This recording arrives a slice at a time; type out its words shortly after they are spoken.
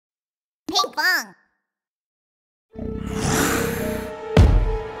Pinkfong.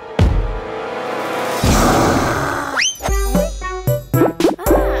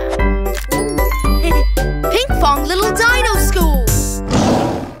 Pinkfong Little Dino School.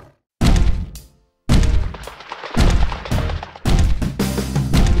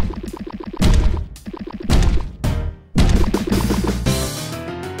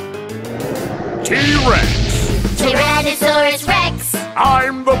 T-Rex. Tyrannosaurus Rex.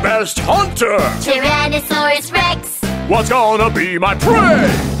 I'm the best hunter. Tyrannosaurus Rex. What's gonna be my prey?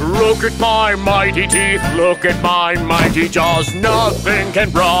 Look at my mighty teeth, look at my mighty jaws. Nothing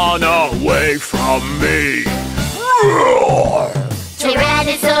can run away from me. Roar!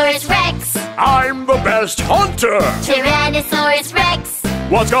 Tyrannosaurus Rex. I'm the best hunter. Tyrannosaurus Rex.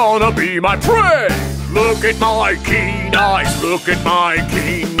 What's gonna be my prey? Look at my keen eyes, look at my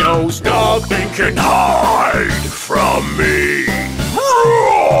keen nose. Nothing can hide from me.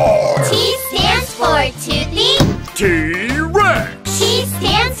 Roar! T stands for toothy. T-Rex. T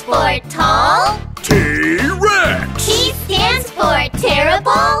stands for tall. T-Rex. T stands for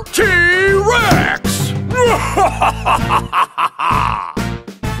terrible. T-Rex.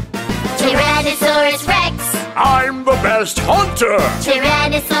 Tyrannosaurus Rex. I'm the best hunter.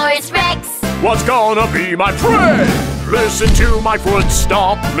 Tyrannosaurus Rex. What's gonna be my prey? Listen to my foot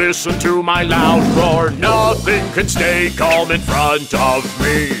stomp, listen to my loud roar. Nothing can stay calm in front of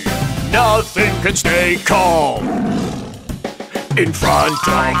me. Nothing can stay calm in front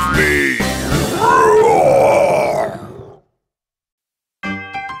of me. Roar!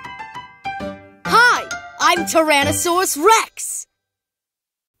 Hi, I'm Tyrannosaurus Rex.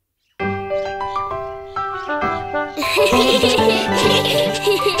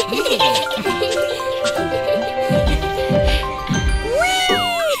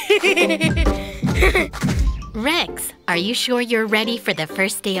 Rex, are you sure you're ready for the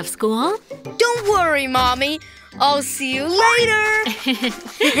first day of school? Don't worry, Mommy. I'll see you later.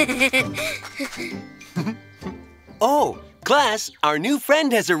 Oh, class, our new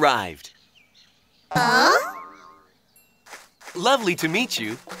friend has arrived. Huh? Lovely to meet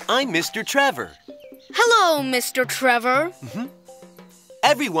you. I'm Mr. Trevor. Hello, Mr. Trevor.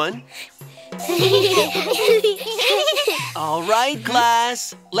 Everyone. All right,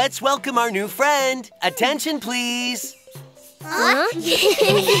 class. Let's welcome our new friend. Attention, please. Huh?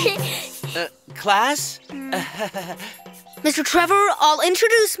 Class? Mr. Trevor, I'll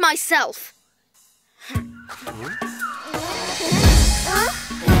introduce myself.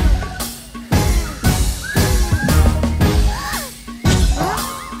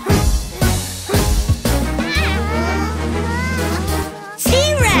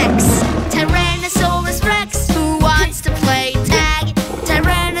 T-Rex! Tyrannosaurus Rex. Who wants to play tag?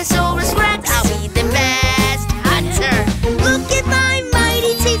 Tyrannosaurus Rex. I'll be the best hunter. Look at my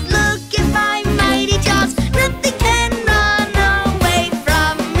mighty teeth. Look at my mighty jaws. Nothing can run away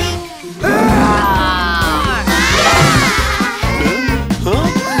from me. Roar!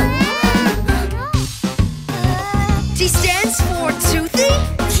 T stands for toothy.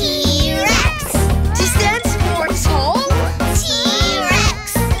 T-Rex. T stands for tall. T-Rex.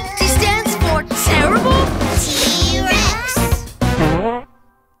 T stands for terrible. T-Rex.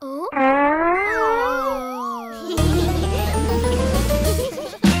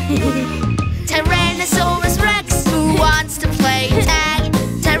 Tyrannosaurus Rex. Who wants to play tag?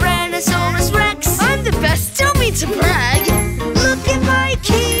 Tyrannosaurus Rex. I'm the best. Don't mean to brag. Look at my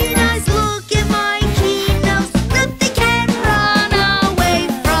keen eyes. Look at my keen nose. Nothing can run away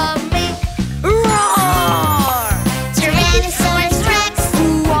from me. Roar! Tyrannosaurus Rex. Who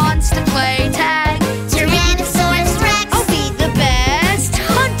wants to play tag? Tyrannosaurus Rex. I'll be the best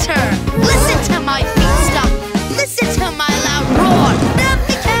hunter. Listen to my feet stomp. Listen to my loud roar.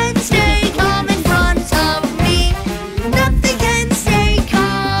 Nothing can stay calm in front of me. Nothing can stay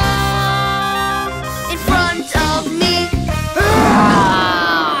calm in front of me.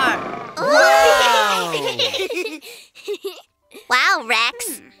 Roar! Wow,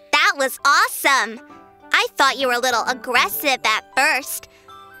 Rex. That was awesome. I thought you were a little aggressive at first.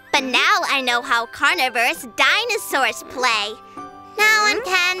 But now I know how carnivorous dinosaurs play. No one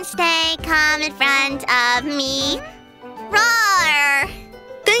can stay calm in front of me. Roar!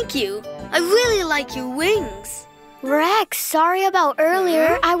 Thank you. I really like your wings. Rex, sorry about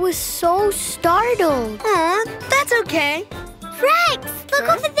earlier. I was so startled. Aw, that's okay. Rex, look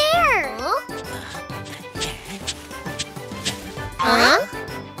over there. Huh?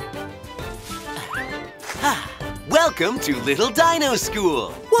 Welcome to Little Dino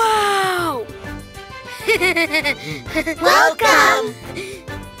School. Wow! Welcome.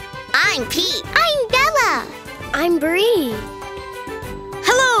 I'm Pete. I'm Bella. I'm Bree.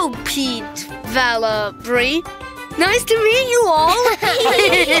 Hello, Pete, Vala, Bree. Nice to meet you all.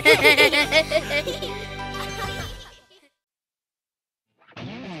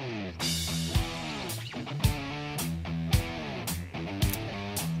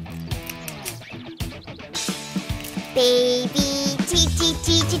 Baby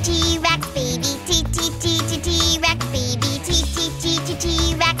T-Rex, baby T-Rex, baby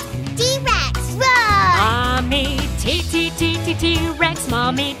T-Rex, T-Rex, roar! Mommy T-Rex,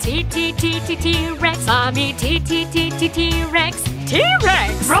 Mommy T-Rex, Mommy T-Rex,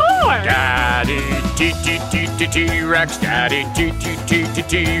 T-Rex, roar! Daddy T-Rex, Daddy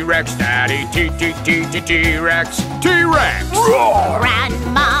T-Rex, Daddy T-Rex, T-Rex, roar!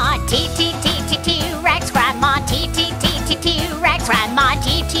 Grandma T-Rex, Grandma T-Rex, Grandma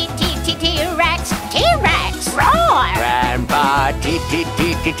T-Rex, T-Rex, roar! Grandpa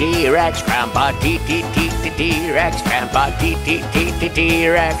T-Rex, Grandpa T-Rex, Grandpa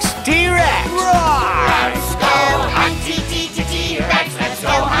T-Rex, T-Rex, roar! Let's go hunt T-Rex, let's go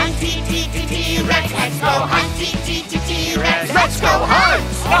hunt T-Rex, let's go hunt T-Rex, let's go hunt!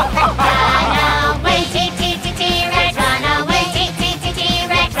 Run away T-Rex, run away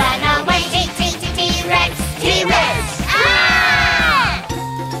T-Rex, run away T-Rex, T-Rex, ah!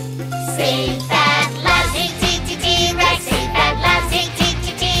 Safe at last T-Rex, safe at last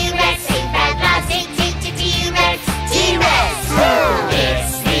T-Rex, safe at last T-Rex, T-Rex,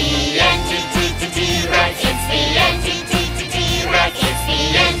 it's the end T-Rex, it's the end T-Rex, it's the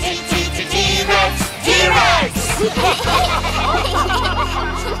end T-Rex, T-Rex!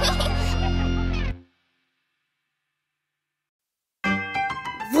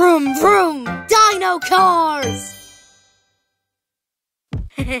 Vroom, vroom, Dino cars!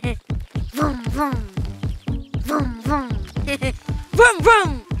 Vroom, vroom, vroom, vroom, vroom,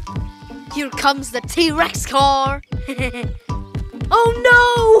 vroom! Here comes the T-Rex car! Oh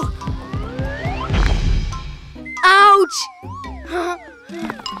no! Ouch! Huh?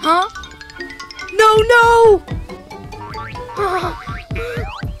 No!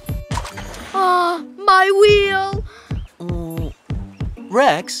 My wheel!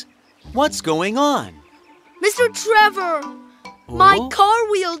 Rex, what's going on? Mr. Trevor! My car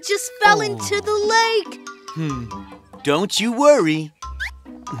wheel just fell into the lake! Don't you worry.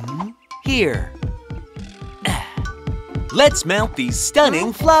 Here. Let's mount these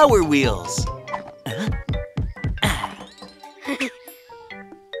stunning flower wheels.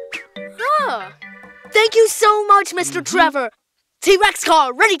 Thank you so much, Mr. Trevor! T-Rex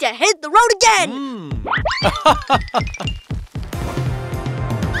car ready to hit the road again!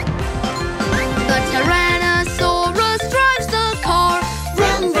 The Tyrannosaurus drives the car.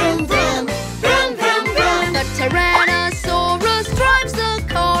 Vroom, vroom, vroom, vroom, vroom, vroom. The Tyrannosaurus drives the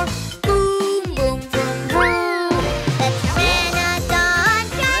car. Boom, boom, vroom, vroom. The Tyrannosaurus drives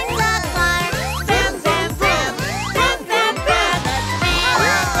the car. Vroom, vroom, vroom, vroom, vroom, vroom.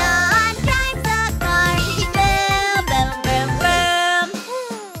 The Tyrannosaurus drives the car. Vroom, vroom, vroom, vroom.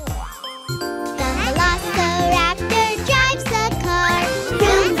 The Velociraptor drives the car.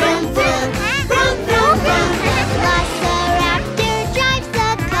 Vroom, vroom, vroom, vroom, vroom, vroom. The Velociraptor drives the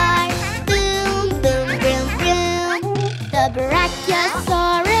car. Boom, boom, vroom, vroom. The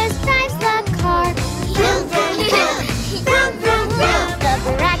Brachiosaurus drives the car. Vroom, vroom, vroom, vroom, vroom, vroom. The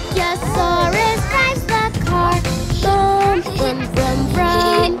Brachiosaurus drives the car. Boom, boom, vroom,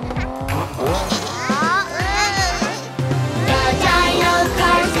 vroom. The dino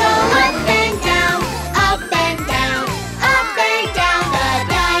cars go up and down, up and down, up and down. The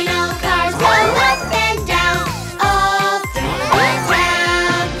dino cars go up and down, all through the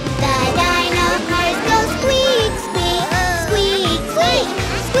town. The dino cars go squeak, squeak, squeak, squeak,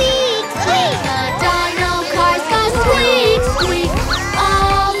 squeak, squeak. The dino cars go squeak, squeak,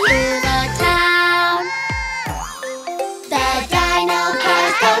 all through the town. The dino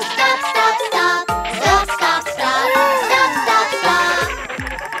cars go stop, stop, stop, stop, stop, stop, stop, stop, stop.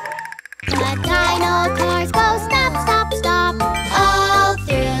 The dino cars go stop, stop, stop, all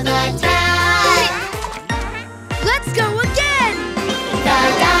through the town. Let's go again! The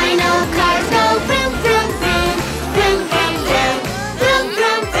dino cars go vroom, vroom, vroom, vroom, vroom, vroom, vroom,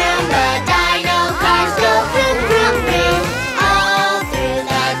 vroom, vroom. The dino cars go vroom, vroom, vroom, all through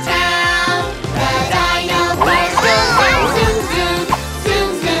the town. The dino cars go zoom, zoom, zoom,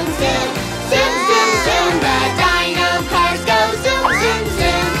 zoom, zoom, zoom, zoom, zoom. The dino cars go zoom, zoom,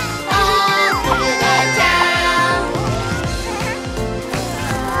 zoom, all through the town.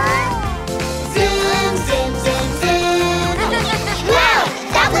 Zoom, zoom, zoom, zoom. Wow,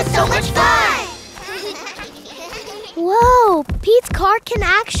 that was so much fun! Whoa, Pete's car can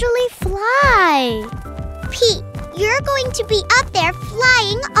actually fly. Pete, you're going to be up there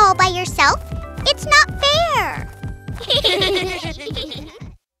flying all by yourself. It's not fair.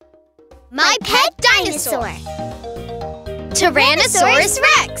 My pet dinosaur. Tyrannosaurus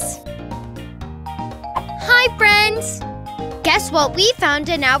Rex. Hi, friends. Guess what we found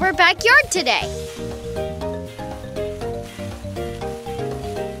in our backyard today?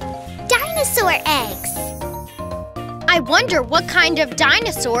 Dinosaur eggs. I wonder what kind of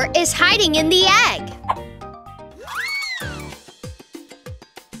dinosaur is hiding in the egg.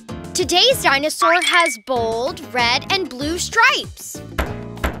 Today's dinosaur has bold red and blue stripes.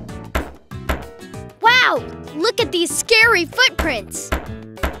 Wow, look at these scary footprints.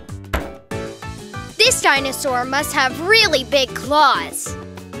 This dinosaur must have really big claws.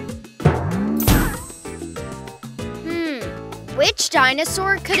 Which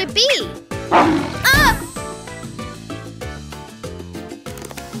dinosaur could it be?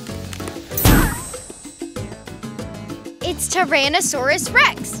 It's Tyrannosaurus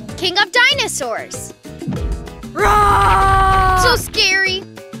Rex, king of dinosaurs. Roar! So scary.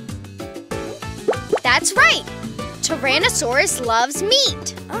 That's right. Tyrannosaurus loves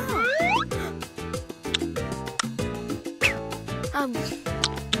meat.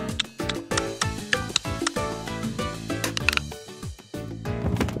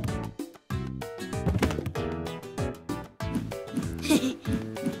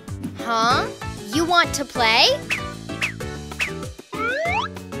 Huh? You want to play?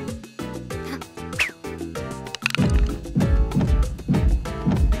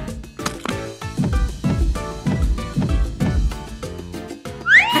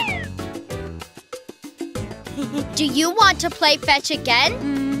 Do you want to play fetch again?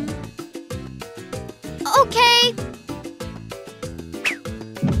 Okay.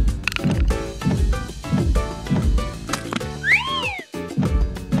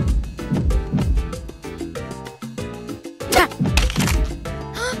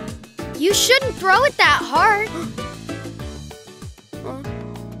 You shouldn't throw it that hard.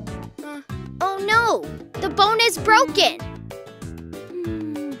 Oh no, the bone is broken.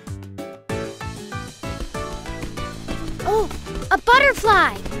 Oh, a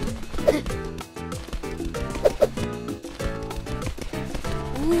butterfly.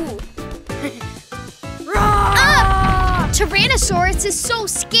 Ooh. Tyrannosaurus is so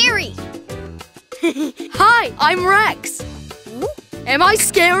scary. Hi, I'm Rex. Am I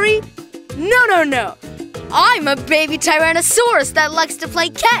scary? No. I'm a baby Tyrannosaurus that likes to play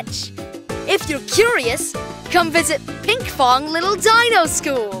catch. If you're curious, come visit Pinkfong Little Dino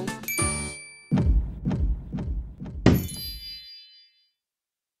School.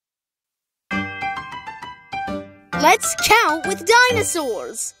 Let's count with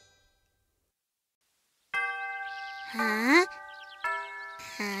dinosaurs. Huh?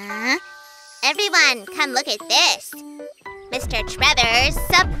 Everyone, come look at this. Mr. Trevor's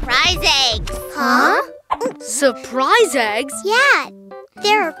surprise eggs. Huh? Surprise eggs? Yeah,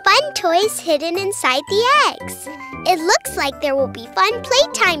 there are fun toys hidden inside the eggs. It looks like there will be fun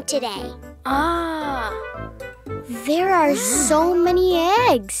playtime today. There are so many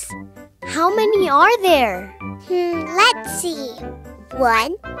eggs. How many are there? Let's see.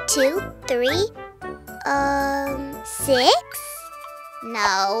 1, 2, 3, 6?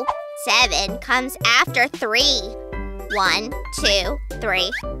 No, 7 comes after 3. 1, 2,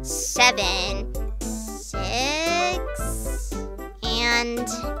 3, 7, 6, and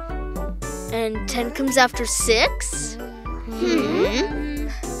 10 comes after 6?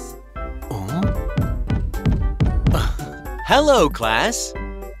 Hello, class.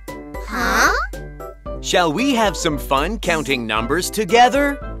 Huh? Shall we have some fun counting numbers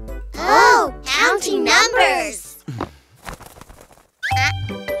together? Oh, counting numbers.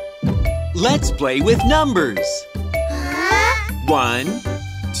 Let's play with numbers. 1,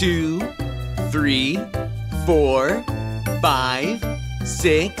 2, 3, 4, 5,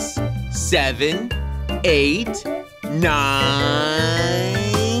 6, 7, 8,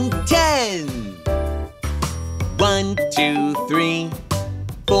 9, 10. 1, 2, 3,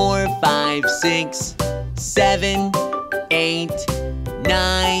 4, 5, 6, 7, 8,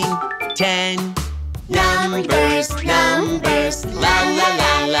 9, 10. Numbers, numbers, la la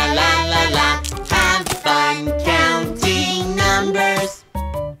la la la la la. Have fun counting numbers.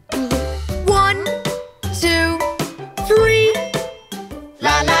 1, 2, 3.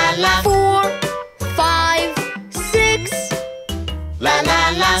 La la la. 4, 5, 6. La la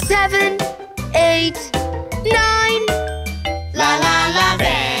la. 7, 8, 9. La la la.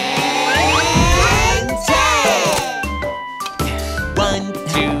 And 10. 1,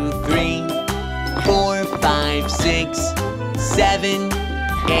 2, 3, 4, 5, 6, 7,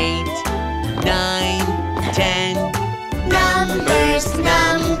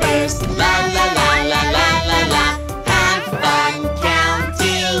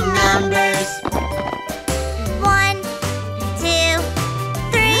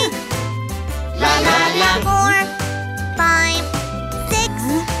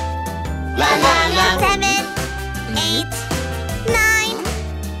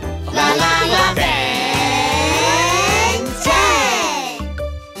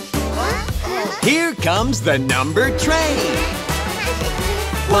 comes the number train.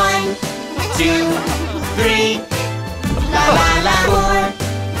 1, 2, 3. La la la. 4,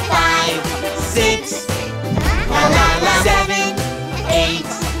 5, 6. La la la. 7, 8,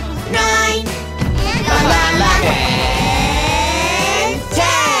 9. La la la. And 10.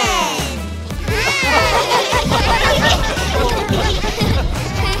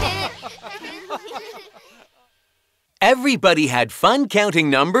 Everybody had fun counting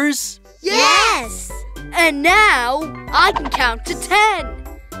numbers? Yes! And now I can count to 10.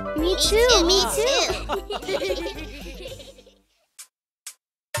 Me too. Me too.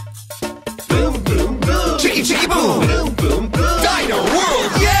 Boom, boom, boom. Chicky, chicky, boom. Boom, boom, boom. Dino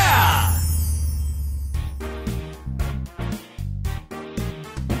World, yeah!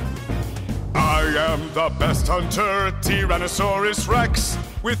 I am the best hunter, Tyrannosaurus Rex,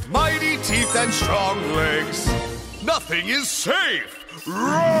 with mighty teeth and strong legs. Nothing is safe.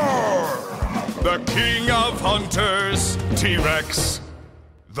 Roar! The king of hunters, T-Rex.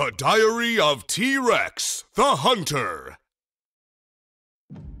 The Diary of T-Rex, the Hunter.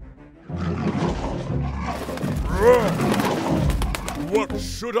 What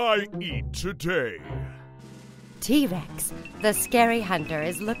should I eat today? T-Rex, the scary hunter,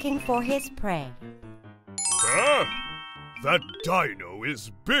 is looking for his prey. Huh? That dino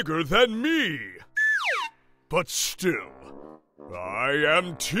is bigger than me. But still, I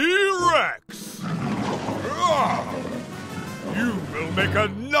am T-Rex. You will make a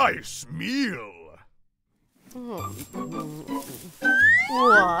nice meal.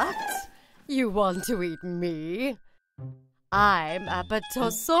 What? You want to eat me? I'm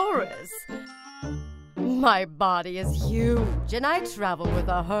Apatosaurus. My body is huge and I travel with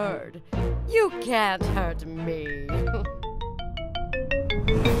a herd. You can't hurt me.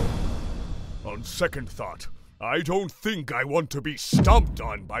 On second thought, I don't think I want to be stomped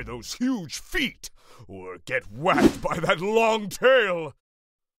on by those huge feet or get whacked by that long tail.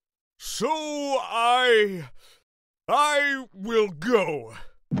 So I will go.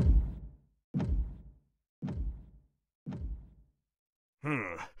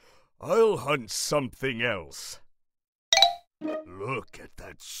 I'll hunt something else. Look at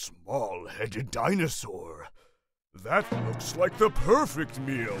that small-headed dinosaur. That looks like the perfect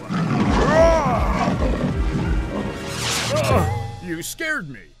meal. You scared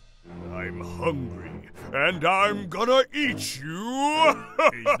me. I'm hungry, and I'm gonna eat you.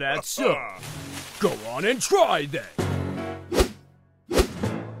 Is that so? Go on and try then.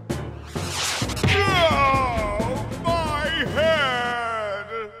 Oh, my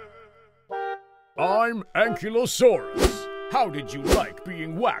head! I'm Ankylosaurus. How did you like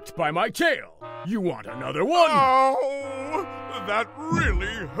being whacked by my tail? You want another one? Oh, that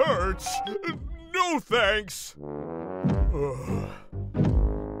really hurts. No thanks.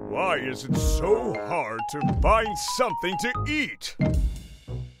 Why is it so hard to find something to eat?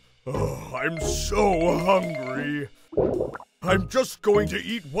 Oh, I'm so hungry. I'm just going to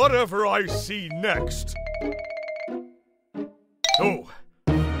eat whatever I see next. Oh,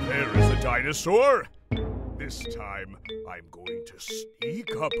 there is a dinosaur. This time, I'm going to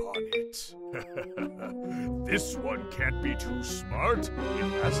sneak up on it. This one can't be too smart.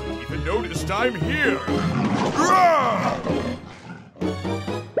 It hasn't even noticed I'm here.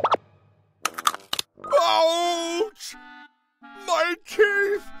 Ouch! My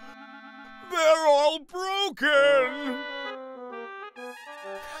teeth! They're all broken!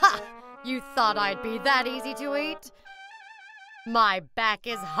 Ha! You thought I'd be that easy to eat? My back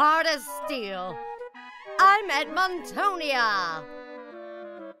is hard as steel. I'm at Montonia.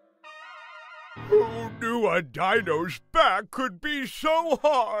 Who knew a dino's back could be so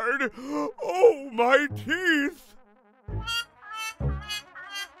hard? Oh, my teeth!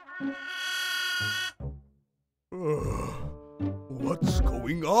 What's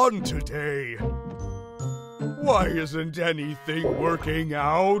going on today? Why isn't anything working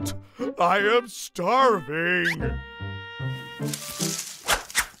out? I am starving.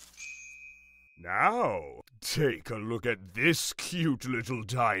 Now, take a look at this cute little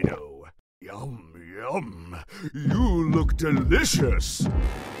dino. Yum, yum. You look delicious.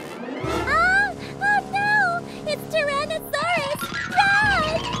 Oh no! It's Tyrannosaurus!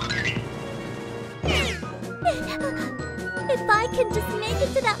 Run! If I can just make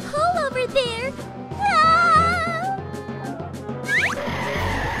it to that hole over there. Ah!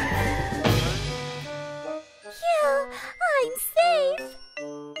 Phew, I'm safe.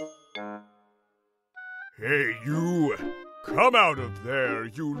 Hey, you! Come out of there,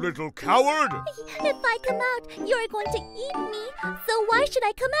 you little coward! If I come out, you're going to eat me. So why should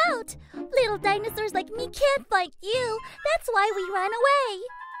I come out? Little dinosaurs like me can't fight you. That's why we ran away.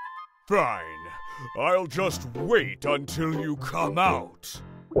 Fine. I'll just wait until you come out.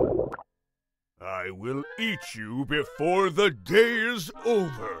 I will eat you before the day is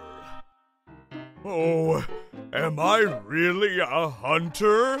over. Oh, am I really a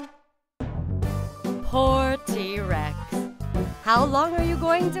hunter? Poor T-Rex. How long are you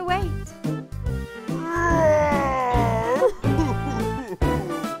going to wait?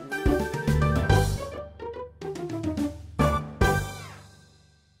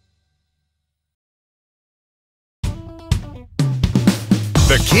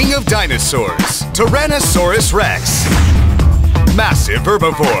 The king of dinosaurs, Tyrannosaurus Rex. Massive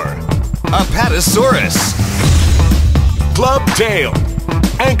herbivore, Apatosaurus. Club tail,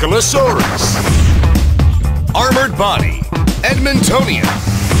 Ankylosaurus. Armored body, Edmontonian.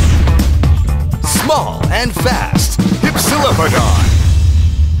 Small and fast, Hypsilophodon.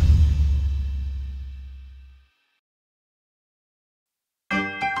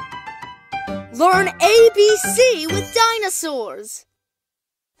 Learn ABC with dinosaurs.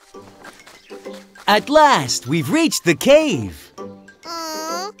 At last, we've reached the cave.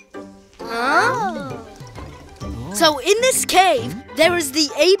 So in this cave, there is the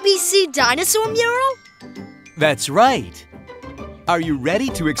ABC dinosaur mural? That's right. Are you ready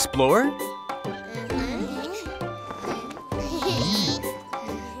to explore?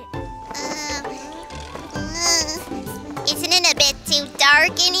 Isn't it a bit too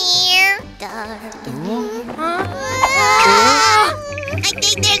dark in here? I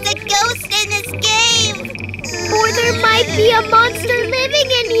think there's a ghost in this cave. Or there might be a monster living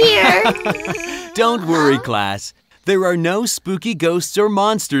in here. Don't worry, class. There are no spooky ghosts or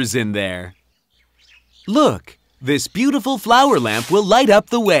monsters in there. Look, this beautiful flower lamp will light up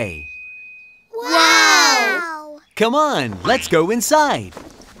the way. Wow! Come on, let's go inside.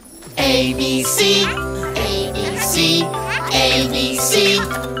 ABC, ABC, ABC,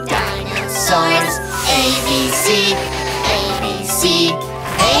 dinosaurs. ABC, ABC,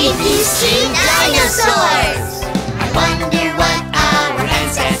 ABC, dinosaurs. I wonder what our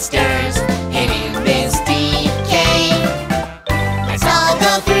ancestors hid in this deep cave. Let's all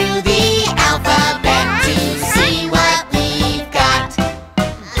go through the alphabet to see what we've got.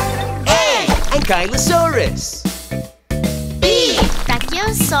 A, Ankylosaurus. B,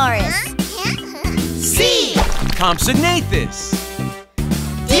 Brachiosaurus. C, Compsognathus.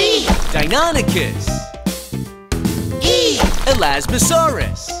 D, Deinonychus. E,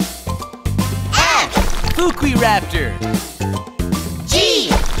 Elasmosaurus. F, Fuquiraptor. G,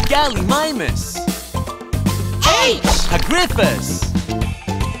 Gallimimus. H, Agrippus.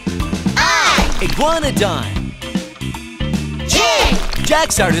 I, Iguanodon. J,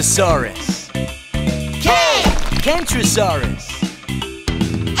 Jaxartosaurus. K, Kentrosaurus.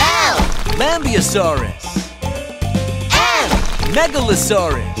 L, Lambeosaurus. M,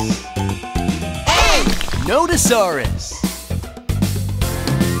 Megalosaurus. N. Nodosaurus.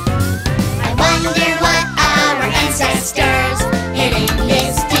 I wonder what our ancestors hid in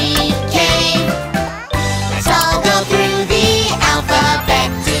this deep cave. Let's all go through the alphabet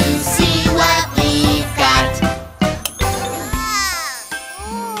to see what we've got.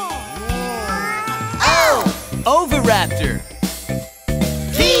 O, Oviraptor.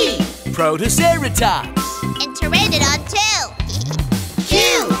 V, Protoceratops. And Pteranodon too. Q,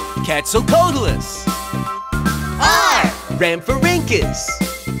 Quetzalcoatlus. R, Rhamphorhynchus.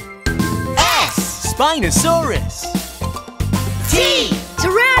 S, Spinosaurus. T,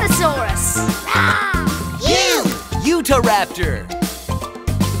 Tyrannosaurus. U, Utahraptor.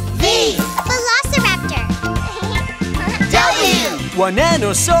 V, Velociraptor. W,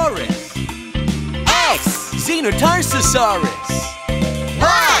 Wananosaurus. X, Xenotarsosaurus.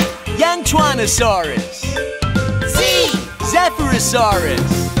 Y, Yangchuanosaurus. Z. Zephyrosaurus.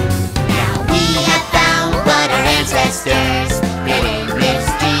 Now we have found what our ancestors hid in this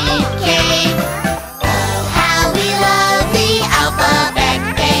deep cave. Oh, how we love the alphabet,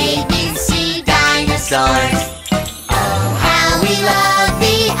 ABC dinosaurs. Oh, how we love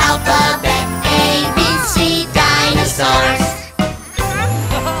the alphabet, ABC dinosaurs.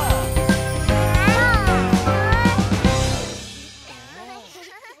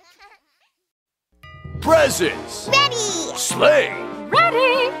 Presents. Ready. Sleigh.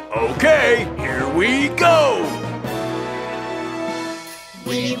 Ready? Okay, here we go.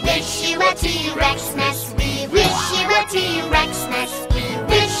 We wish you a T-Rexmas. We wish you a T-Rexmas. We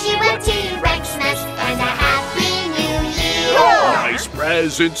wish you a T-Rexmas and a Happy New Year. Nice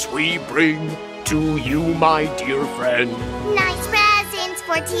presents we bring to you, my dear friend. Nice presents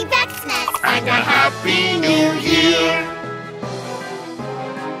for T-Rexmas. And a Happy New Year.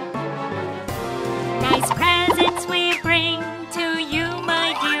 Nice presents we bring to you,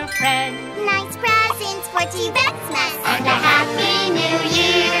 my dear friend. Nice presents T-Rexmas. And a Happy New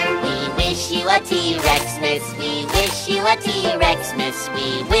Year. We wish you a T-Rexmas. We wish you a T-Rexmas.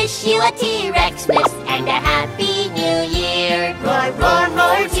 We wish you a T-Rexmas. And a Happy New Year. Roar, roar,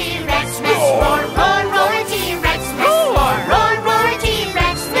 roar, T-Rexmas. Roar, roar, roar, T-Rexmas. Roar, roar, roar,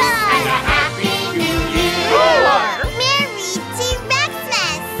 T-Rexmas. And a Happy New Year. Merry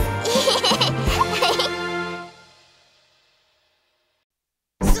T-Rexmas.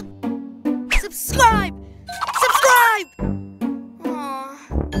 Subscribe! Subscribe!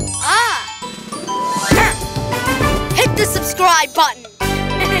 Hit the subscribe button!